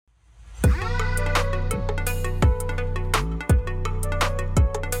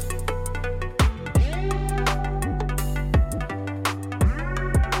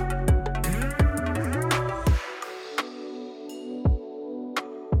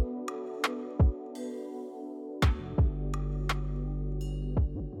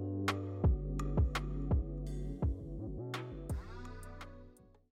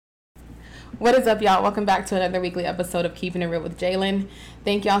What is up, y'all? Welcome back to another weekly episode of Keeping It Real with Jalen.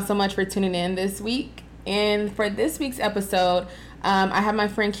 Thank y'all so much for tuning in this week. And for this week's episode, I have my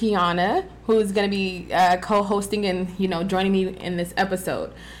friend Kiana, who's going to be co-hosting and, joining me in this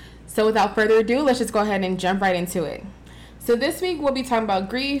episode. So without further ado, let's just go ahead and jump right into it. So this week, we'll be talking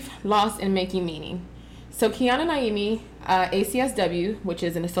about grief, loss, and making meaning. So Kiana Naimi, ACSW, which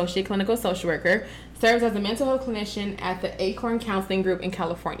is an associate clinical social worker, serves as a mental health clinician at the Acorn Counseling Group in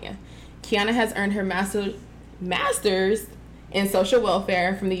California. Kiana has earned her master's in social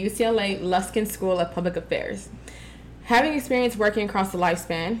welfare from the UCLA Luskin School of Public Affairs. Having experience working across the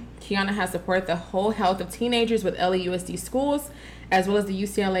lifespan, Kiana has supported the whole health of teenagers with LAUSD schools, as well as the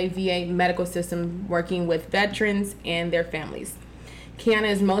UCLA VA medical system working with veterans and their families. Kiana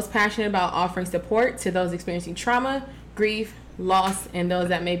is most passionate about offering support to those experiencing trauma, grief, loss, and those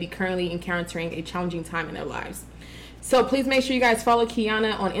that may be currently encountering a challenging time in their lives. So please make sure you guys follow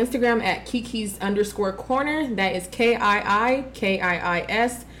Kiana on Instagram at Kikis_corner. That is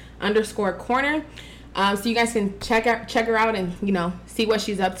KIIKIIS_corner. So you guys can check her out and, see what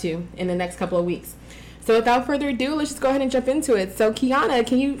she's up to in the next couple of weeks. So without further ado, let's just go ahead and jump into it. So Kiana,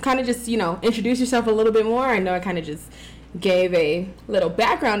 can you kind of just, introduce yourself a little bit more? I know I kind of just gave a little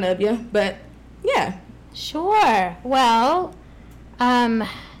background of you, but yeah. Sure. Well,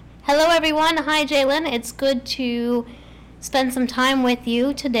 hello everyone. Hi Jalen. It's good to spend some time with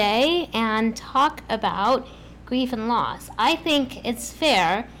you today and talk about grief and loss. I think it's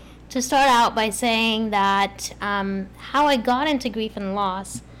fair to start out by saying that how I got into grief and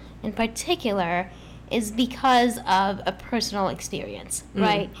loss in particular is because of a personal experience,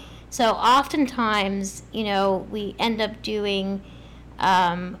 right? So oftentimes, we end up doing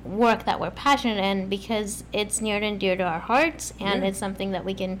work that we're passionate in because it's near and dear to our hearts, and it's something that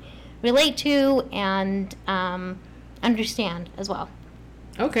we can relate to and understand as well.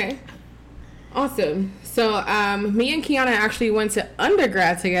 Okay. Awesome. So me and Kiana actually went to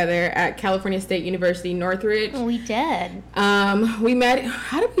undergrad together at California State University, Northridge. We did. We met,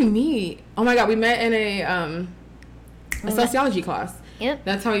 how did we meet? Oh my God, we met in a sociology class. Yep.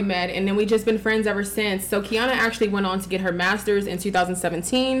 That's how we met, and then we've just been friends ever since. So Kiana actually went on to get her master's in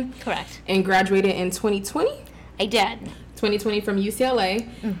 2017. Correct. And graduated in 2020? I did. 2020 from UCLA.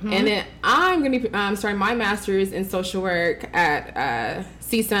 Mm-hmm. And then I'm going to be starting my master's in social work at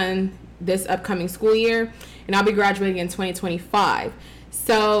CSUN this upcoming school year, and I'll be graduating in 2025.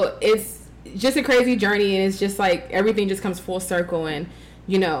 So it's just a crazy journey, and it's just like everything just comes full circle, and,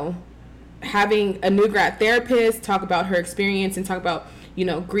 having a new grad therapist talk about her experience and talk about,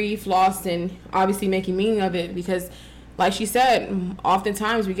 grief, loss, and obviously making meaning of it, because like she said,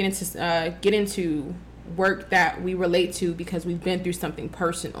 oftentimes we get into work that we relate to because we've been through something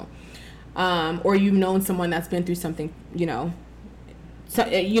personal, or you've known someone that's been through something,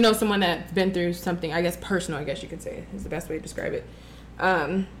 someone that's been through something, I guess, personal, I guess you could say is the best way to describe it.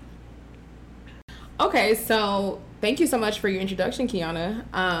 Okay, so thank you so much for your introduction, Kiana.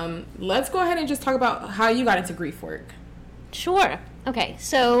 Let's go ahead and just talk about how you got into grief work. Sure. Okay,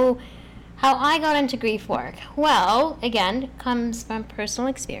 so how I got into grief work. Well, again, comes from personal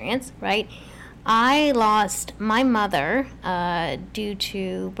experience, right? I lost my mother due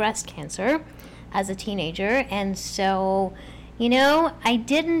to breast cancer as a teenager, and so, I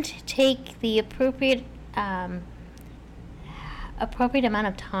didn't take the appropriate amount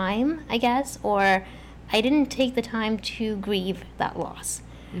of time, I guess, or I didn't take the time to grieve that loss,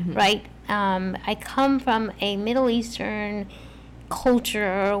 right? I come from a Middle Eastern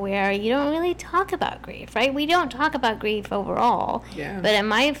culture where you don't really talk about grief, right? We don't talk about grief overall, but in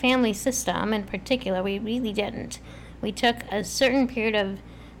my family system in particular, we really didn't. We took a certain period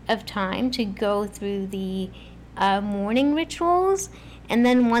of time to go through the mourning rituals, and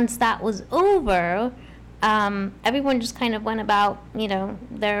then once that was over, everyone just kind of went about,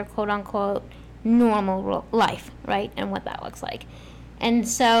 their quote-unquote normal life, right, and what that looks like. And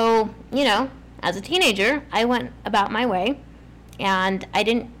so, as a teenager, I went about my way, and I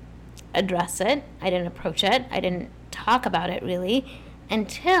didn't address it, I didn't approach it, I didn't talk about it really,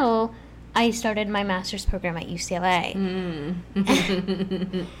 until I started my master's program at UCLA.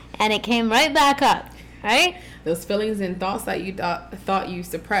 And it came right back up, right? Those feelings and thoughts that you thought you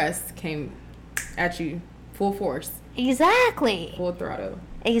suppressed came at you full force. Exactly. Full throttle.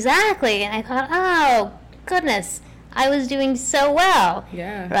 Exactly. And I thought, oh, goodness, I was doing so well.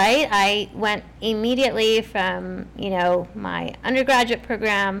 Yeah. Right? I went immediately from, my undergraduate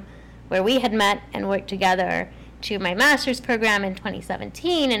program where we had met and worked together to my master's program in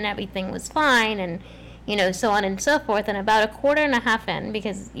 2017, and everything was fine, and, so on and so forth. And about a quarter and a half in,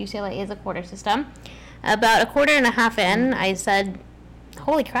 because UCLA is a quarter system, about a quarter and a half in, I said,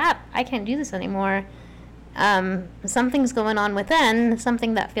 holy crap, I can't do this anymore. Something's going on within,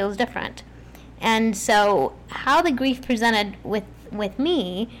 something that feels different. And so how the grief presented with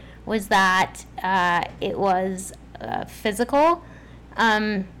me was that it was physical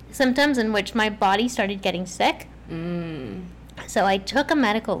symptoms in which my body started getting sick. So I took a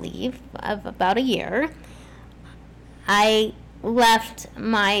medical leave of about a year. I left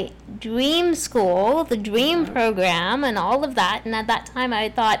my dream school, the dream program, and all of that. And at that time I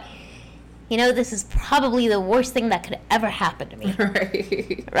thought, this is probably the worst thing that could ever happen to me.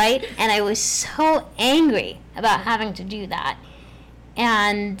 Right? And I was so angry about having to do that.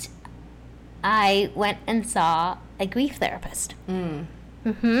 And I went and saw a grief therapist.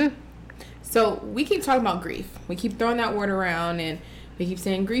 So we keep talking about grief. We keep throwing that word around, and we keep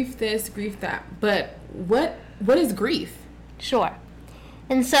saying grief this, grief that. But what is grief? Sure.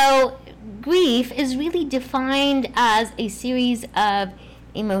 And so grief is really defined as a series of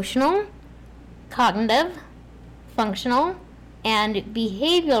emotional, cognitive, functional, and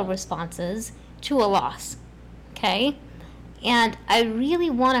behavioral responses to a loss. Okay? And I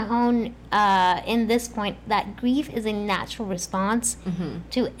really want to hone in this point that grief is a natural response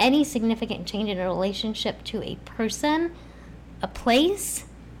to any significant change in a relationship to a person, a place,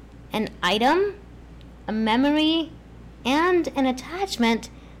 an item, a memory, and an attachment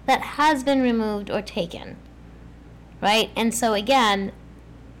that has been removed or taken. Right? And so again,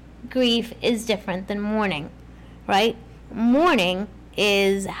 grief is different than mourning. Right? Mourning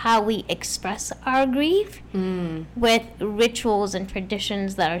is how we express our grief with rituals and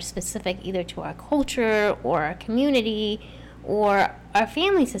traditions that are specific either to our culture or our community or our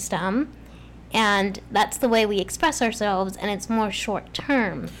family system, and that's the way we express ourselves, and it's more short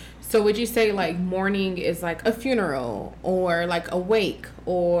term. So would you say like mourning is like a funeral or like a wake,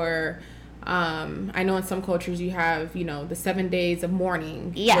 or I know in some cultures you have the 7 days of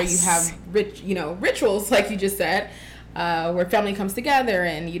mourning, where you have rituals like you just said, where family comes together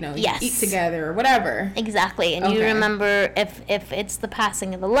and you eat together or whatever. Exactly. And you remember, if it's the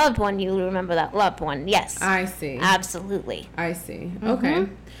passing of a loved one, you remember that loved one. Yes, I see. Absolutely. I see. Okay.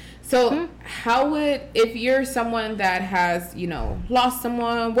 So how would, if you're someone that has lost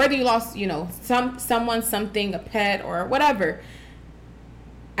someone, whether you lost someone, something, a pet or whatever,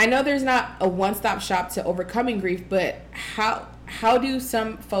 I know there's not a one-stop shop to overcoming grief, but how do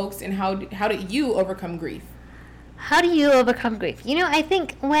some folks, and how do you overcome grief? How do you overcome grief? I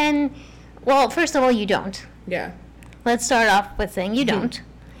think first of all, you don't. Yeah. Let's start off with saying you don't.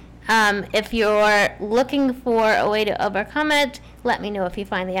 If you're looking for a way to overcome it, let me know if you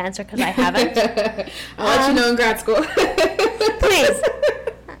find the answer, because I haven't. I'll let you know in grad school. Please.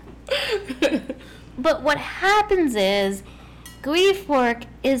 But what happens is, grief work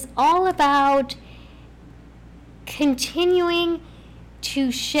is all about continuing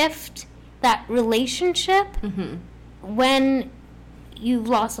to shift that relationship when you've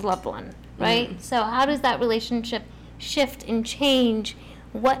lost a loved one, right? So how does that relationship shift and change?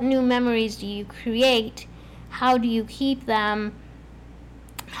 What new memories do you create? How do you keep them?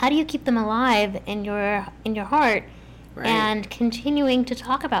 How do you keep them alive in your heart, and continuing to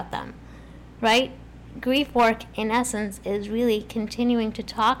talk about them, right? Grief work, in essence, is really continuing to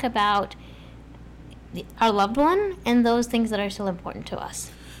talk about our loved one and those things that are still important to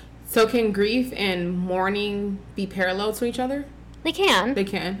us. So can grief and mourning be parallel to each other? They can. They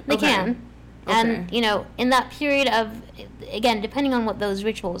can. They can. And, in that period of, again, depending on what those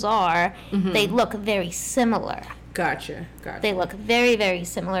rituals are, they look very similar. Gotcha. They look very, very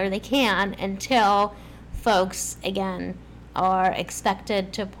similar. They can, until folks, again, are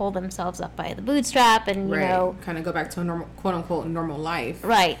expected to pull themselves up by the bootstrap and, kind of go back to a normal, quote-unquote, normal life.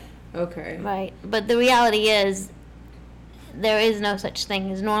 Right. Okay. Right. But the reality is, there is no such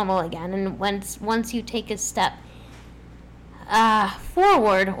thing as normal again. And once you take a step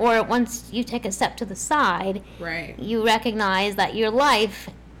forward, or once you take a step to the side, you recognize that your life,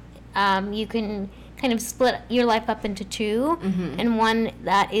 you can kind of split your life up into two, and one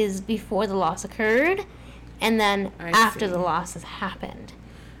that is before the loss occurred, and then after the loss has happened.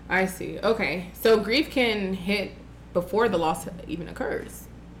 I see. Okay. So grief can hit before the loss even occurs.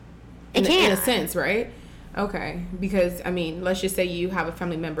 In a sense, right? Okay. Because, let's just say you have a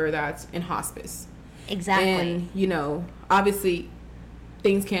family member that's in hospice. Exactly. And, obviously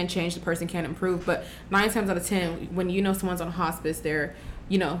things can change, the person can improve, but 9 times out of 10, when someone's on hospice, they're,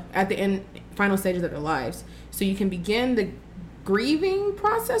 at the final stages of their lives. So you can begin the grieving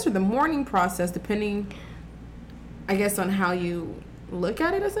process or the mourning process, depending, I guess, on how you look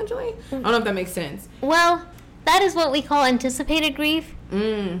at it, essentially. I don't know if that makes sense. Well, that is what we call anticipated grief.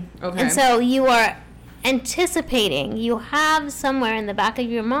 Okay. And so you are anticipating. You have somewhere in the back of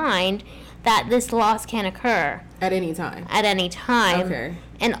your mind that this loss can occur. At any time. At any time. Okay.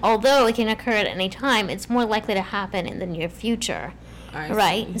 And although it can occur at any time, it's more likely to happen in the near future.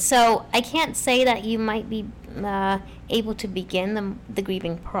 Right? See. So I can't say that you might be able to begin the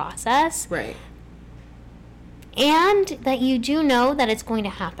grieving process. Right. And that you do know that it's going to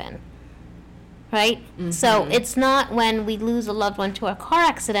happen. Right? Mm-hmm. So it's not when we lose a loved one to a car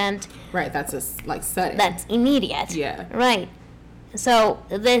accident. Right, that's just like sudden. That's immediate. Yeah. Right. So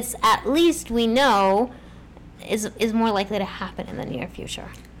this, at least we know, is more likely to happen in the near future.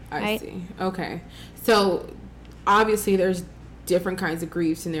 I see. Okay. So obviously there's different kinds of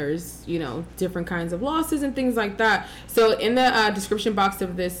griefs, and there's, different kinds of losses and things like that. So in the description box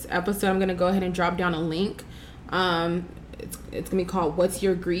of this episode, I'm going to go ahead and drop down a link. It's going to be called What's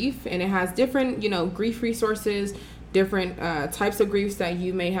Your Grief? And it has different, grief resources, different types of griefs that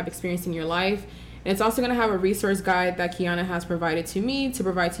you may have experienced in your life. And it's also going to have a resource guide that Kiana has provided to me to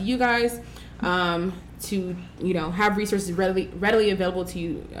provide to you guys, to, have resources readily available to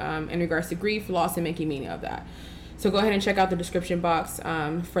you in regards to grief, loss, and making meaning of that. So go ahead and check out the description box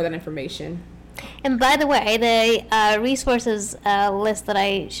for that information. And by the way, the resources list that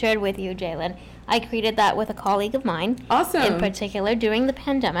I shared with you, Jalen, I created that with a colleague of mine. Awesome. In particular, during the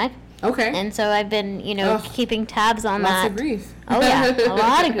pandemic. Okay. And so I've been, keeping tabs on lots that. Lots of grief. Oh, yeah. A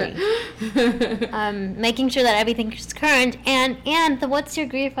lot of grief. Making sure that everything's current. And the What's Your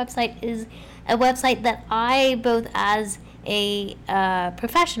Grief website is a website that I, both as a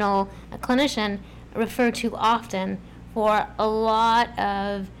professional, a clinician, refer to often for a lot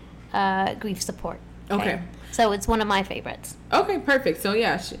of grief support. Okay. So it's one of my favorites. Okay, perfect. So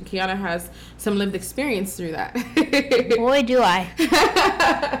yeah, Kiana has some lived experience through that. Boy, do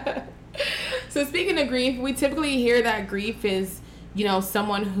I. So speaking of grief, we typically hear that grief is,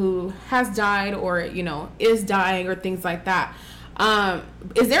 someone who has died or, is dying or things like that.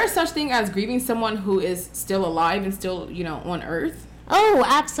 Is there such thing as grieving someone who is still alive and still, on earth? Oh,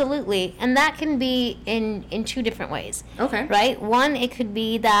 absolutely. And that can be in two different ways. Okay. Right? One, it could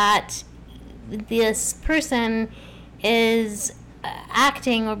be that this person is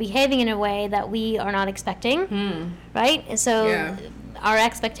acting or behaving in a way that we are not expecting, right? So our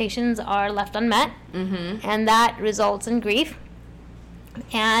expectations are left unmet, and that results in grief.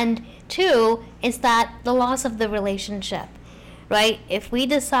 And two is that the loss of the relationship, right? If we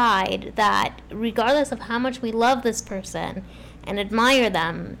decide that regardless of how much we love this person and admire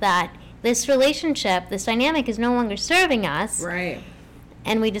them, that this relationship, this dynamic is no longer serving us, right?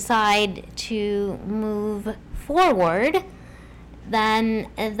 And we decide to move forward,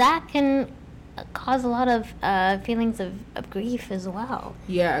 then that can cause a lot of feelings of grief as well.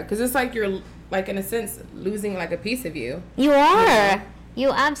 Yeah, because it's like you're, like, in a sense, losing, like, a piece of you. You are. Yeah.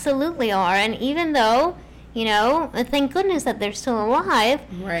 You absolutely are. And even though, thank goodness that they're still alive.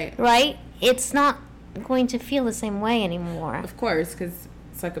 Right. Right? It's not going to feel the same way anymore. Of course, because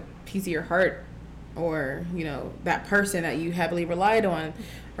it's like a piece of your heart. Or, that person that you heavily relied on,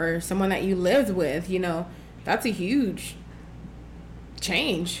 or someone that you lived with, that's a huge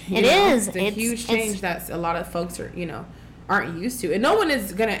change. It is. It's a huge change that a lot of folks are, aren't used to. And no one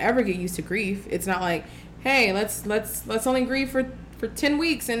is going to ever get used to grief. It's not like, hey, let's only grieve for 10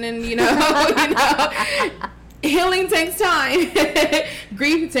 weeks and then, healing takes time.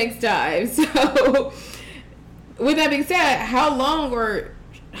 Grief takes time. So with that being said, how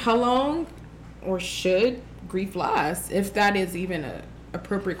long or should grief last, if that is even a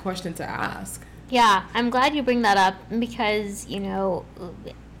appropriate question to ask? Yeah, I'm glad you bring that up because,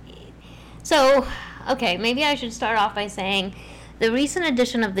 so, okay, maybe I should start off by saying the recent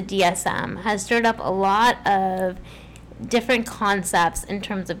edition of the DSM has stirred up a lot of different concepts in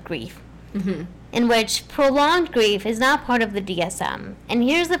terms of grief, in which prolonged grief is not part of the DSM. And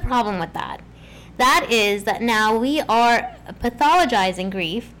here's the problem with that. That is that now we are pathologizing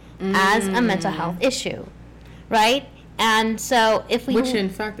grief as a mental health issue, right? And so if we... Which, in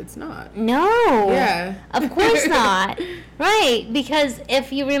fact, it's not. No. Yeah. Of course not. Right, because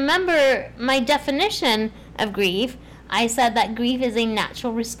if you remember my definition of grief, I said that grief is a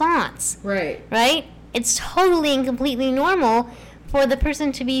natural response. Right. Right? It's totally and completely normal for the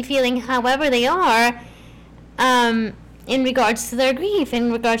person to be feeling however they are in regards to their grief,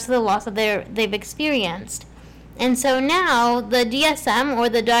 in regards to the loss that they've experienced. And so now the DSM, or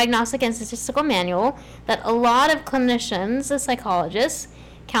the Diagnostic and Statistical Manual, that a lot of clinicians, the psychologists,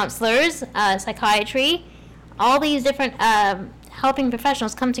 counselors, psychiatry, all these different helping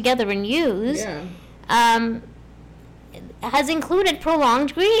professionals come together and use, has included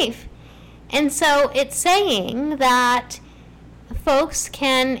prolonged grief. And so it's saying that folks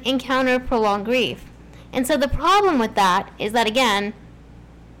can encounter prolonged grief. And so the problem with that is that, again,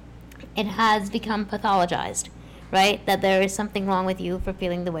 it has become pathologized, right? That there is something wrong with you for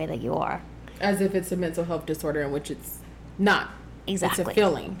feeling the way that you are. As if it's a mental health disorder, in which it's not. Exactly. It's a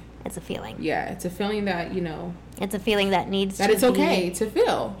feeling. It's a feeling. Yeah, it's a feeling that, It's a feeling that needs that to it's okay to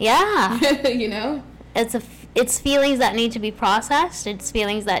feel. Yeah. It's It's feelings that need to be processed. It's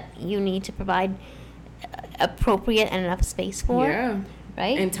feelings that you need to provide appropriate and enough space for. Yeah.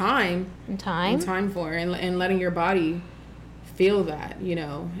 Right? And time. And time. And time for it. And letting your body feel that,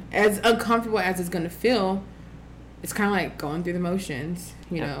 As uncomfortable as it's going to feel, it's kind of like going through the motions,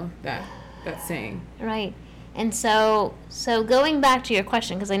 that saying. Right. And so going back to your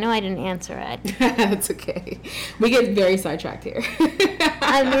question, because I know I didn't answer it. That's okay. We get very sidetracked here.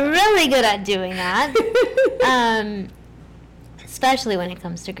 I'm really good at doing that. Especially when it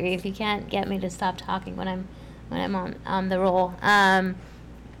comes to grief. You can't get me to stop talking when I'm on the roll.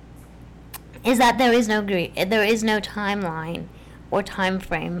 Is that there is no timeline or time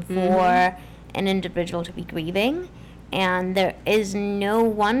frame for an individual to be grieving, and there is no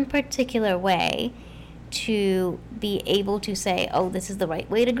one particular way to be able to say, oh, this is the right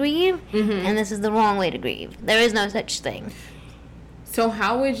way to grieve, and this is the wrong way to grieve. There is no such thing. So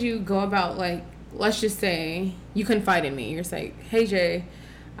how would you go about, like, let's just say you confide in me. You're saying, hey, Jay,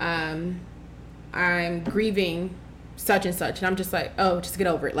 I'm grieving such and such. And I'm just like, oh, just get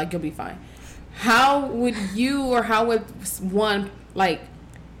over it. Like, you'll be fine. How would you, or how would one, like,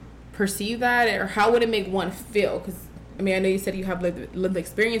 perceive that? Or how would it make one feel? Because, I know you said you have lived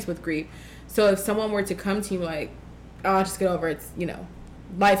experience with grief. So if someone were to come to you like, oh, just get over it. It's,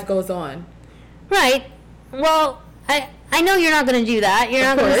 life goes on. Right. Well, I know you're not going to do that. You're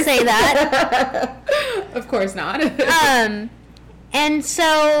not going to say that. Of course not. And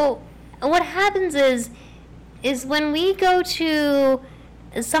so what happens is when we go to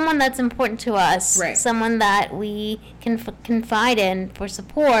someone that's important to us, right, someone that we can confide in for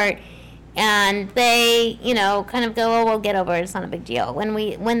support, and they, kind of go, oh, well, get over it. It's not a big deal.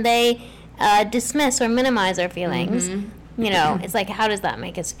 When they dismiss or minimize our feelings, it's like, how does that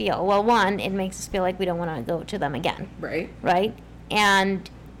make us feel? Well, one, it makes us feel like we don't want to go to them again. Right. Right?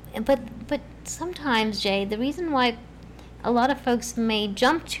 But sometimes, Jay, the reason why a lot of folks may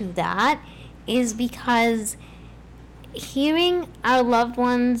jump to that is because hearing our loved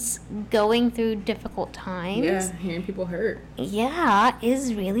ones going through difficult times, hearing people hurt,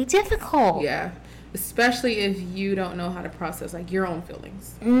 is really difficult. Yeah. Especially if you don't know how to process, like, your own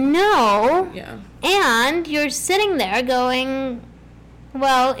feelings. No. Yeah. And you're sitting there going,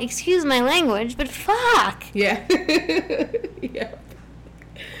 well, excuse my language, but fuck. Yeah. Yeah.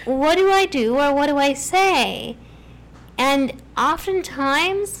 What do I do, or what do I say? And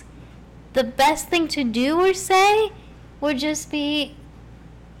oftentimes, the best thing to do or say would just be,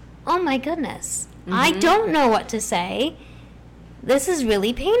 oh my goodness, I don't know what to say. This is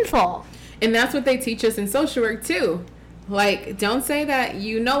really painful. And that's what they teach us in social work, too. Like, don't say that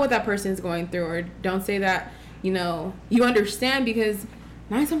you know what that person is going through, or don't say that, you understand, because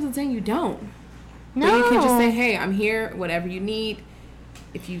 9 times out of 10 you don't. No. But you can just say, hey, I'm here, whatever you need.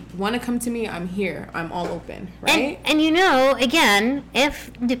 If you want to come to me, I'm here. I'm all open, right? And again, if,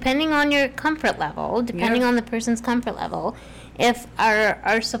 depending on your comfort level, depending on the person's comfort level, if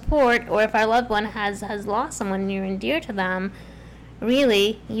our support, or if our loved one has lost someone near and dear to them,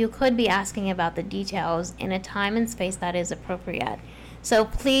 really, you could be asking about the details in a time and space that is appropriate. So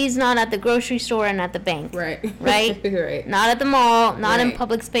please, not at the grocery store and at the bank. Right. Right? Right. Not at the mall, not in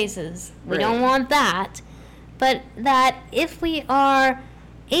public spaces. We don't want that. But that if we are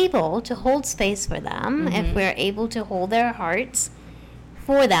able to hold space for them, if we're able to hold their hearts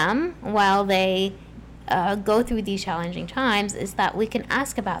for them while they go through these challenging times, is that we can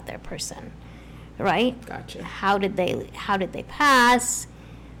ask about their person. Right? Gotcha. How did they pass?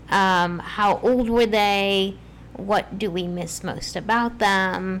 How old were they? What do we miss most about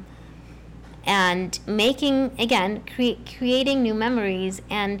them? And creating new memories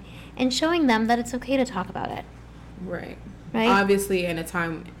and showing them that it's okay to talk about it. Right. Right? Obviously, in a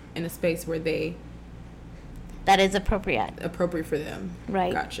time, in a space where that is appropriate for them.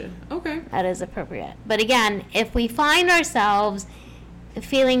 Right. Gotcha. Okay. That is appropriate. But again, if we find ourselves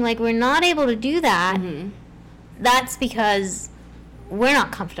feeling like we're not able to do that, that's because we're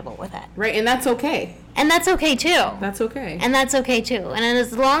not comfortable with it. Right, and that's okay. And that's okay too. That's okay. And that's okay too. And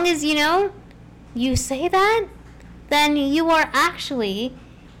as long as you say that, then you are actually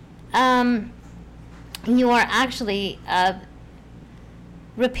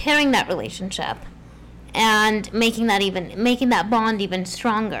repairing that relationship and making that bond even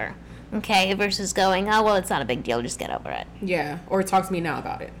stronger. Okay, versus going, oh, well, it's not a big deal, just get over it. Yeah, or talk to me now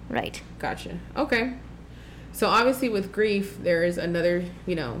about it. Right. Gotcha. Okay. So obviously with grief, there is another,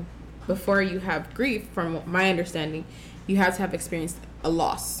 before you have grief, from my understanding, you have to have experienced a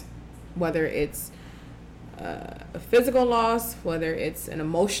loss, whether it's a physical loss, whether it's an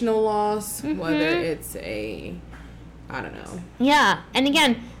emotional loss, whether it's I don't know. Yeah, and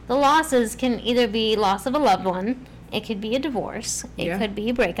again, the losses can either be loss of a loved one, it could be a divorce, it could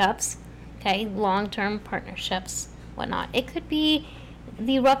be breakups, okay, long-term partnerships, whatnot. It could be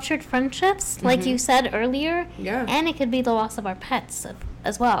the ruptured friendships, like you said earlier, and it could be the loss of our pets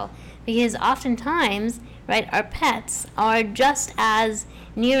as well, because oftentimes, right, our pets are just as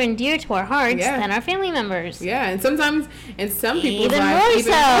near and dear to our hearts than our family members. Yeah, and sometimes in some people's even lives,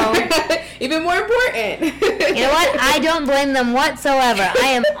 more so. Even more important. You know what? I don't blame them whatsoever. I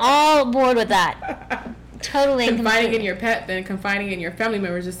am all aboard with that. Totally. Confiding in your pet than confiding in your family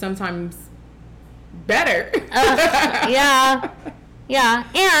members is sometimes better. Yeah,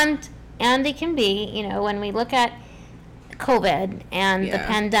 and it can be, when we look at COVID and the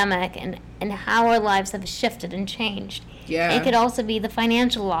pandemic and how our lives have shifted and changed. Yeah. It could also be the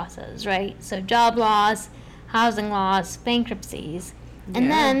financial losses, right? So job loss, housing loss, bankruptcies.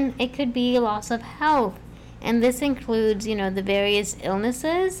 And then it could be loss of health. And this includes, the various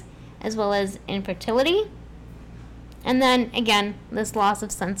illnesses as well as infertility. And then, again, this loss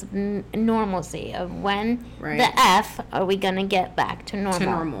of sense of normalcy of when the F are we going to get back to normal. To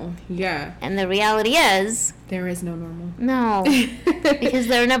normal, yeah. And the reality is... there is no normal. No, because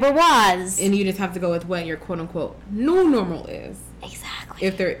there never was. And you just have to go with what your quote-unquote new normal is. Exactly.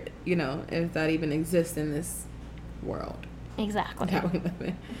 If there, if that even exists in this world. Exactly. That we live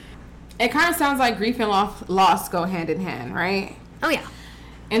in. It kind of sounds like grief and loss go hand in hand, right? Oh, yeah.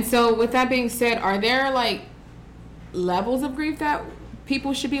 And so, with that being said, are there, levels of grief that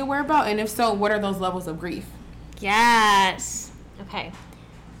people should be aware about? And if so, what are those levels of grief? Yes. Okay.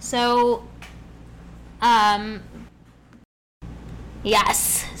 So,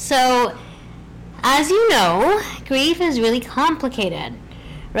 yes. So, as you know, grief is really complicated,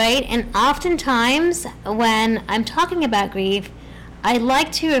 right? And oftentimes, when I'm talking about grief, I like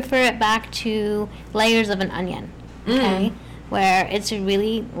to refer it back to layers of an onion, okay? Where it's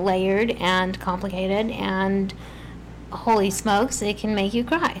really layered and complicated, and holy smokes, it can make you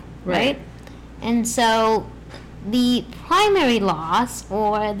cry, right? And so the primary loss,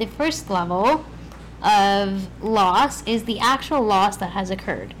 or the first level of loss, is the actual loss that has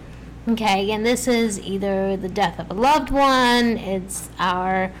occurred, okay? And this is either the death of a loved one, it's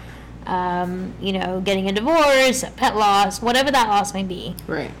our getting a divorce, a pet loss, whatever that loss may be,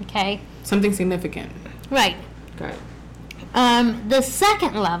 right? Okay, something significant, right? Got it. The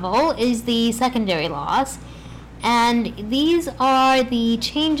second level is the secondary loss. And these are the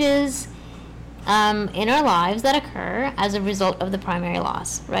changes in our lives that occur as a result of the primary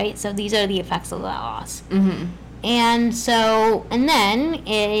loss, right? So these are the effects of that loss. And so, and then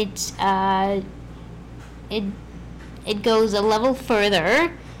it goes a level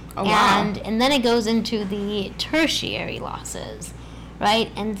further, and then it goes into the tertiary losses, right?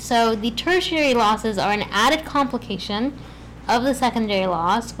 And so the tertiary losses are an added complication of the secondary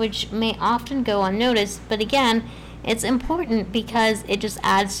loss, which may often go unnoticed, but again, it's important because it just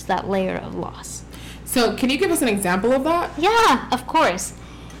adds to that layer of loss. So can you give us an example of that? Yeah, of course.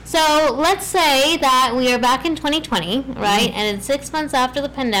 So let's say that we are back in 2020, right? And it's 6 months after the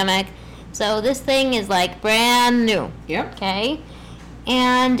pandemic, so this thing is brand new. Yep. Okay?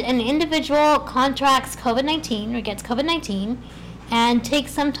 And an individual contracts COVID-19 or gets COVID-19 and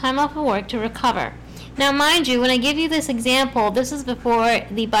takes some time off of work to recover. Now, mind you, when I give you this example, this is before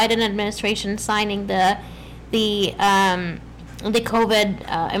the Biden administration signing the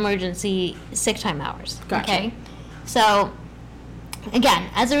COVID emergency sick time hours. Gotcha. Okay, so again,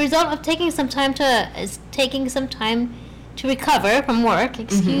 as a result of taking some time to recover from work, they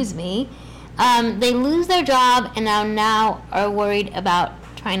lose their job and now are worried about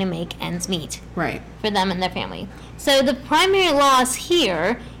trying to make ends meet. Right. For them and their family. So the primary loss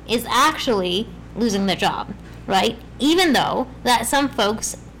here is actually losing their job, right? Even though that some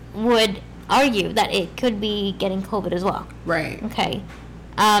folks would argue that it could be getting COVID as well. Right. Okay.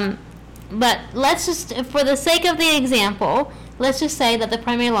 But let's just, for the sake of the example, let's just say that the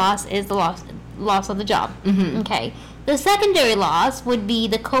primary loss is the loss of the job. Okay. The secondary loss would be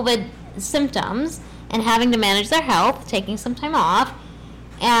the COVID symptoms and having to manage their health, taking some time off,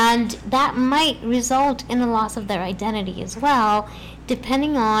 and that might result in the loss of their identity as well,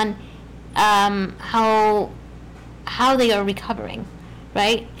 depending on how they are recovering,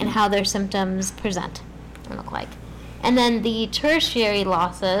 right? And how their symptoms present and look like. And then the tertiary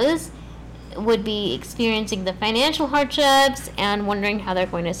losses would be experiencing the financial hardships and wondering how they're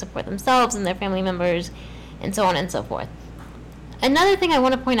going to support themselves and their family members and so on and so forth. Another thing I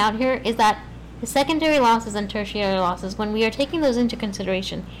want to point out here is that the secondary losses and tertiary losses, when we are taking those into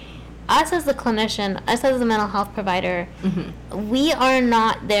consideration, us as the clinician, us as the mental health provider, we are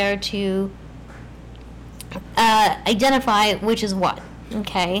not there to identify which is what.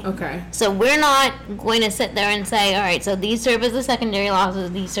 Okay. So we're not going to sit there and say, all right, so these serve as the secondary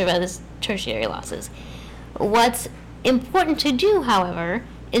losses, these serve as the tertiary losses. What's important to do, however,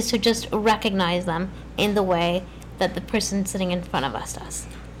 is to just recognize them in the way that the person sitting in front of us does.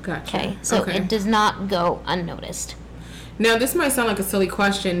 Gotcha. Okay. So it does not go unnoticed. Now, this might sound like a silly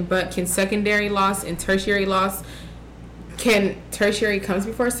question, but can secondary loss and tertiary loss, can tertiary come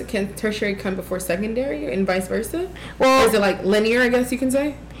before secondary and vice versa? Well, or is it like linear, I guess you can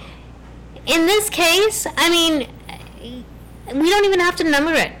say? In this case, I mean, we don't even have to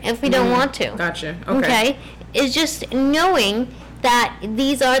number it if we don't want to. Gotcha. Okay. It's just knowing that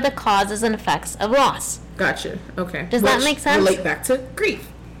these are the causes and effects of loss. Gotcha. Okay. Does that make sense? Relate back to grief.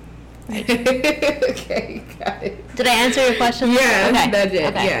 Right. Okay, got it. Did I answer your question? Yeah, that did.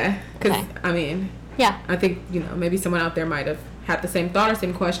 Okay. Yeah. Because, I mean, yeah, I think, maybe someone out there might have had the same thought or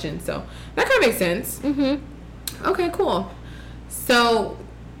same question. So that kind of makes sense. Mm-hmm. Okay, cool. So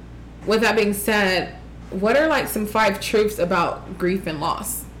with that being said, what are like some 5 truths about grief and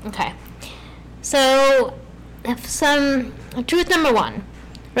loss? Okay. So truth number 1,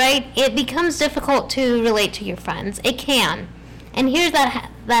 right? It becomes difficult to relate to your friends. It can. And here's that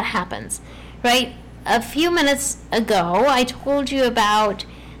happens, right? A few minutes ago, I told you about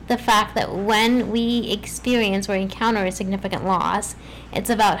the fact that when we experience or encounter a significant loss, it's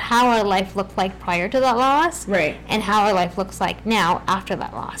about how our life looked like prior to that loss, right? And how our life looks like now after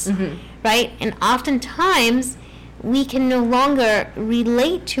that loss, right? And oftentimes, we can no longer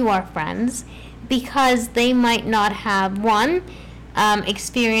relate to our friends because they might not have, one,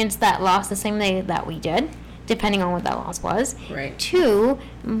 experienced that loss the same way that we did, depending on what that loss was. Right. 2,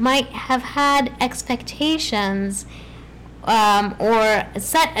 might have had expectations or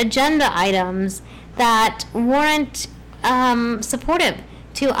set agenda items that weren't supportive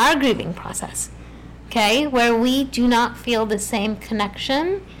to our grieving process. Okay, where we do not feel the same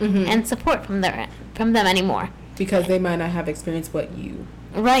connection and support from them anymore. Because they might not have experienced what you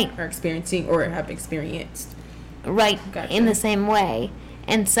are experiencing or have experienced. Right, Gotcha. In the same way.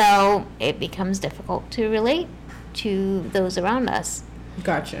 And so it becomes difficult to relate to those around us.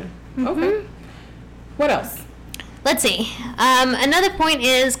 Gotcha. Okay. What else? Let's see. Another point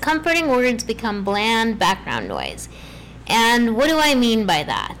is comforting words become bland background noise. And what do I mean by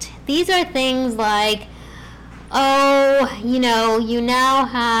that? These are things like, you now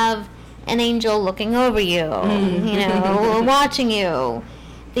have an angel looking over you, watching you.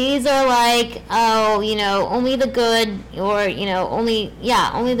 These are like, only the good, or, only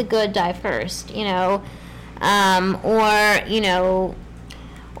the good die first, or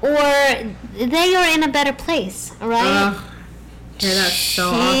they are in a better place, right? Yeah, that's so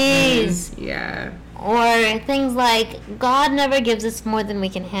often. Yeah. Or things like, God never gives us more than we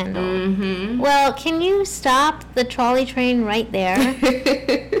can handle. Well, can you stop the trolley train right there?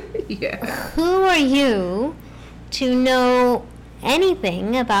 Yeah. Who are you to know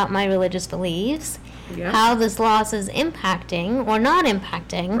anything about my religious beliefs, how this loss is impacting or not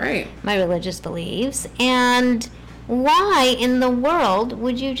impacting my religious beliefs, and why in the world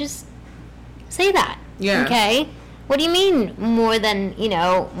would you just say that? Yeah. Okay? What do you mean more than,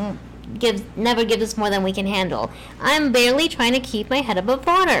 never gives us more than we can handle? I'm barely trying to keep my head above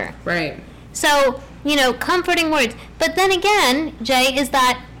water. Right. So, comforting words. But then again, Jay, is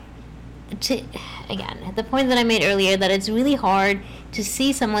that the point that I made earlier, that it's really hard to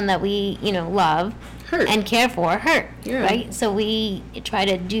see someone that we, love hurt and care for hurt, right? So we try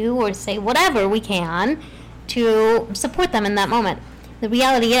to do or say whatever we can to support them in that moment. The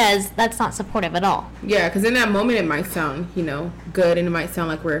reality is that's not supportive at all. Yeah, because in that moment it might sound, good, and it might sound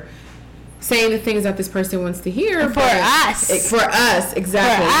like we're saying the things that this person wants to hear. For us. For us,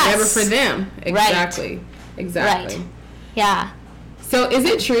 exactly. For us. Never for them. Exactly. Right. Exactly. Right. Yeah. So is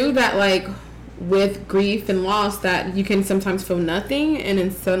it true that, like, with grief and loss, that you can sometimes feel nothing and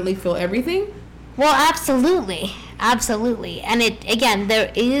then suddenly feel everything? Well, absolutely. Absolutely. And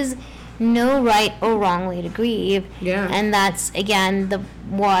there is no right or wrong way to grieve. Yeah. And that's, again,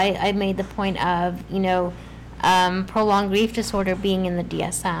 why I made the point of, prolonged grief disorder being in the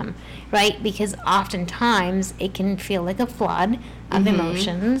DSM, right? Because oftentimes it can feel like a flood of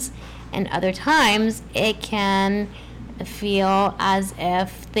emotions, and other times it can feel as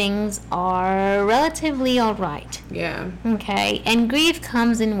if things are relatively all right. Yeah. Okay. And grief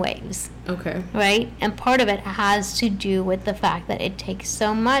comes in waves. Okay. Right? And part of it has to do with the fact that it takes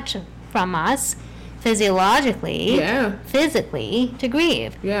so much from us physiologically, physically to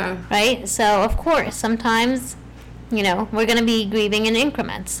grieve. Yeah. Right? So, of course, sometimes, we're going to be grieving in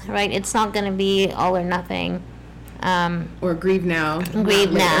increments, right? It's not going to be all or nothing. Or grieve now.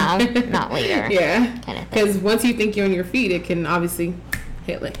 Grieve now, not later. Yeah. Kind of thing. Because once you think you're on your feet, it can obviously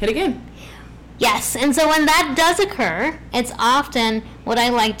hit again. Yes, and so when that does occur, it's often what I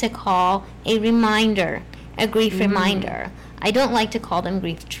like to call a reminder, a grief reminder. I don't like to call them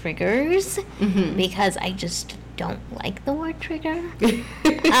grief triggers because I just don't like the word trigger.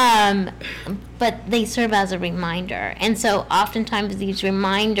 But they serve as a reminder. And so oftentimes these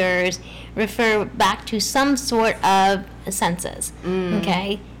reminders refer back to some sort of senses,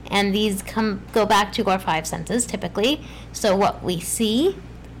 okay? And these go back to our 5 senses typically. So what we see,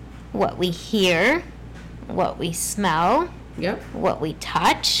 what we hear, what we smell, what we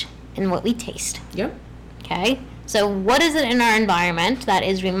touch, and what we taste. Okay? So what is it in our environment that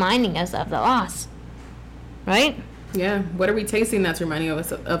is reminding us of the loss? Right? Yeah. What are we tasting that's reminding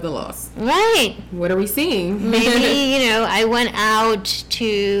us of the loss? Right. What are we seeing? Maybe, I went out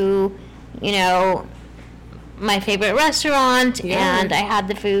to, my favorite restaurant and I had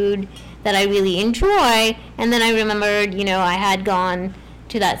the food that I really enjoy, and then I remembered, I had gone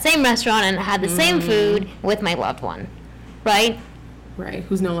to that same restaurant and had the same food with my loved one, right? Right,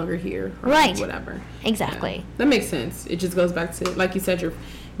 who's no longer here, or right? Whatever. Exactly. Yeah. That makes sense. It just goes back to, like you said, your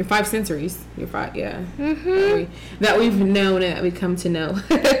 5 sensories, your 5, that we've known and that we come to know.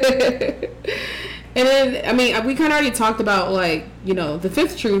 And then, I mean, we kind of already talked about, like, the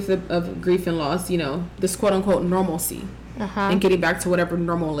 5th truth of grief and loss. This quote unquote normalcy, and getting back to whatever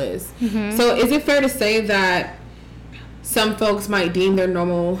normal is. So, is it fair to say that some folks might deem their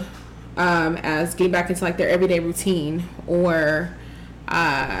normal as getting back into like their everyday routine, or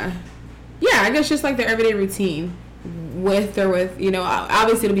I guess just like their everyday routine with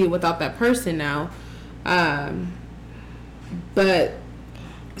obviously it'll be without that person now, but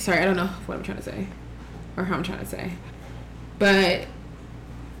sorry, I don't know what I'm trying to say or how I'm trying to say, but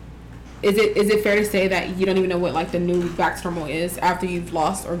is it fair to say that you don't even know what like the new back to normal is after you've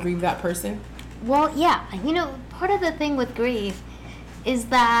lost or grieved that person? Well, yeah, part of the thing with grief is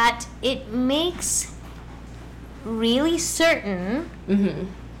that it makes really certain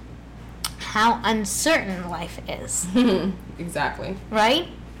how uncertain life is. Exactly. Right?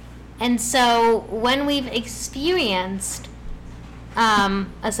 And so when we've experienced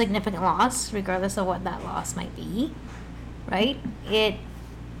a significant loss, regardless of what that loss might be, right? It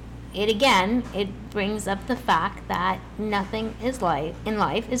brings up the fact that nothing in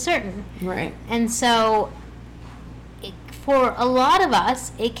life is certain. Right. And so for a lot of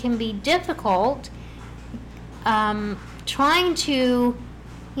us, it can be difficult trying to,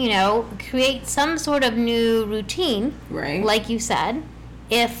 create some sort of new routine, right? Like you said,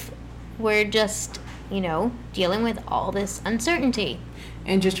 if we're just, dealing with all this uncertainty.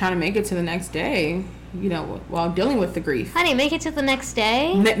 And just trying to make it to the next day, while dealing with the grief. Honey, make it to the next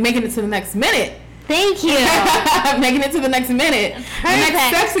day? Making it to the next minute. Thank you. Making it to the next minute.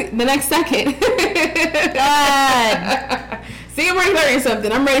 Perfect. The next second. Good. See, I'm already learning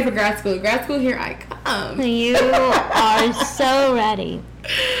something. I'm ready for grad school. Grad school, here I come. You are so ready.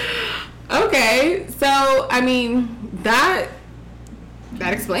 Okay, so, I mean, that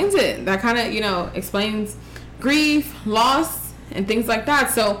explains it. That kind of, explains grief, loss, and things like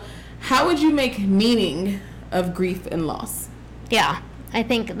that. So, how would you make meaning of grief and loss? Yeah, I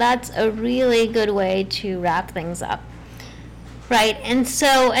think that's a really good way to wrap things up. Right, and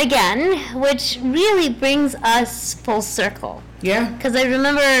so again, which really brings us full circle. Yeah. Because I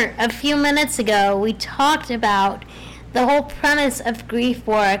remember a few minutes ago, we talked about the whole premise of grief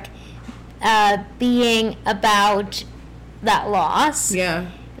work being about that loss. Yeah.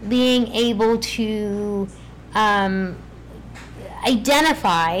 Being able to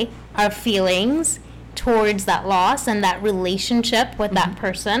identify our feelings towards that loss and that relationship with that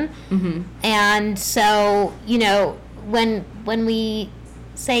person. And so, when we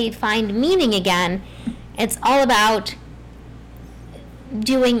say find meaning again, it's all about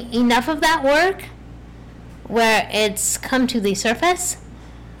doing enough of that work where it's come to the surface,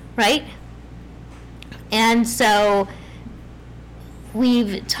 right? And so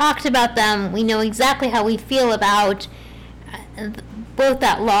we've talked about them. We know exactly how we feel about both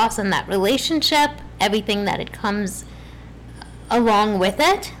that loss and that relationship, everything that it comes along with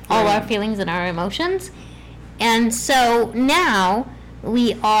it, all our feelings and our emotions. And so now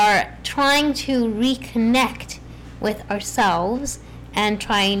we are trying to reconnect with ourselves and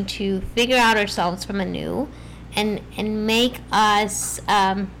trying to figure out ourselves from anew and make us,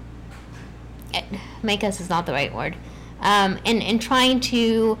 make us is not the right word, and trying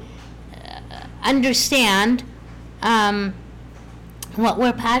to understand what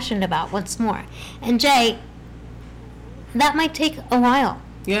we're passionate about once more. And Jay, that might take a while.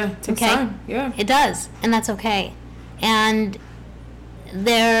 Yeah, it takes time. Yeah, it does, and that's okay. And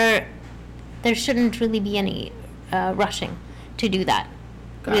there shouldn't really be any rushing to do that.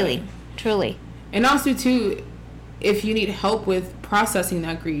 Really, truly. And also too, if you need help with processing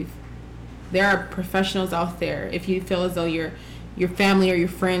that grief, there are professionals out there. If you feel as though your family or your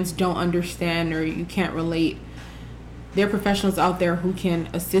friends don't understand or you can't relate, there are professionals out there who can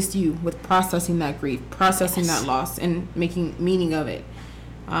assist you with processing that grief, processing that loss, and making meaning of it.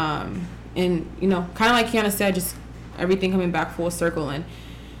 And kind of like Kiana said, just everything coming back full circle, and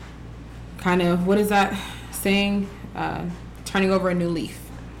kind of, what is that saying? Turning over a new leaf.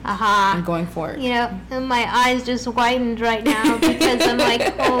 And going for it. And my eyes just widened right now because I'm like,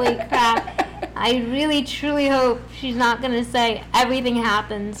 holy crap. I really, truly hope she's not going to say everything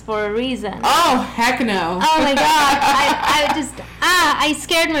happens for a reason. Oh, heck no. Oh, my God. I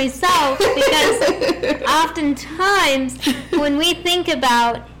scared myself because oftentimes when we think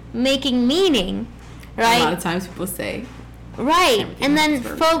about making meaning, right? A lot of times people say. Right. And then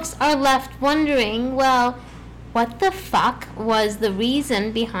folks are left wondering, well, what the fuck was the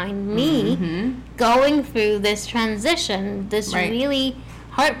reason behind me going through this transition, this really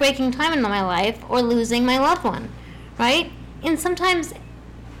heartbreaking time in my life, or losing my loved one, right? And sometimes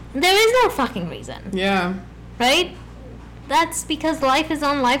there is no fucking reason. Yeah. Right? That's because life is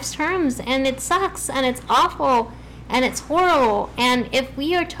on life's terms, and it sucks, and it's awful, and it's horrible. And if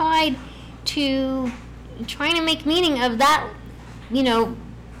we are tied to trying to make meaning of that,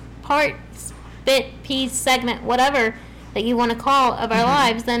 parts, bit, piece, segment, whatever that you want to call of our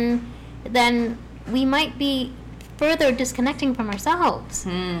lives, then we might be further disconnecting from ourselves.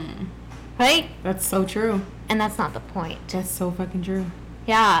 Right? That's so true. And that's not the point. That's so fucking true.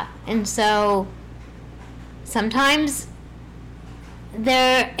 Yeah. And so sometimes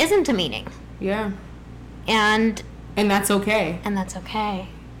there isn't a meaning. Yeah. And that's okay. And that's okay.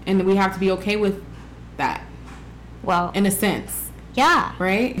 And we have to be okay with that. Well, in a sense. Yeah.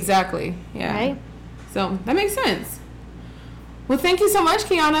 Right? Exactly. Yeah. Right? So that makes sense. Well, thank you so much,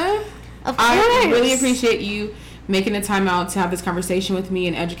 Kiana. Of course. I really appreciate you making the time out to have this conversation with me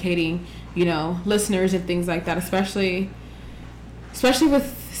and educating, listeners and things like that, especially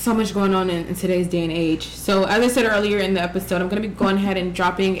with so much going on in today's day and age. So as I said earlier in the episode, I'm going to be going ahead and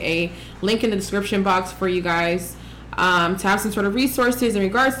dropping a link in the description box for you guys to have some sort of resources in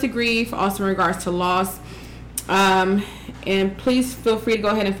regards to grief, also in regards to loss. And please feel free to go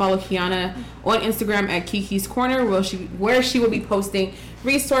ahead and follow Kiana on Instagram at Kiki's Corner, where she will be posting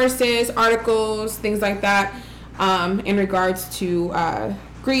resources, articles, things like that, in regards to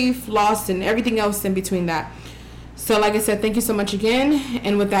grief, loss, and everything else in between that. So like I said, thank you so much again.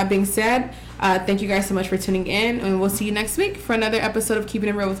 And with that being said, thank you guys so much for tuning in, and we'll see you next week for another episode of Keeping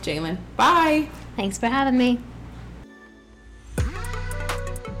It Real with Jalen. Bye. Thanks for having me.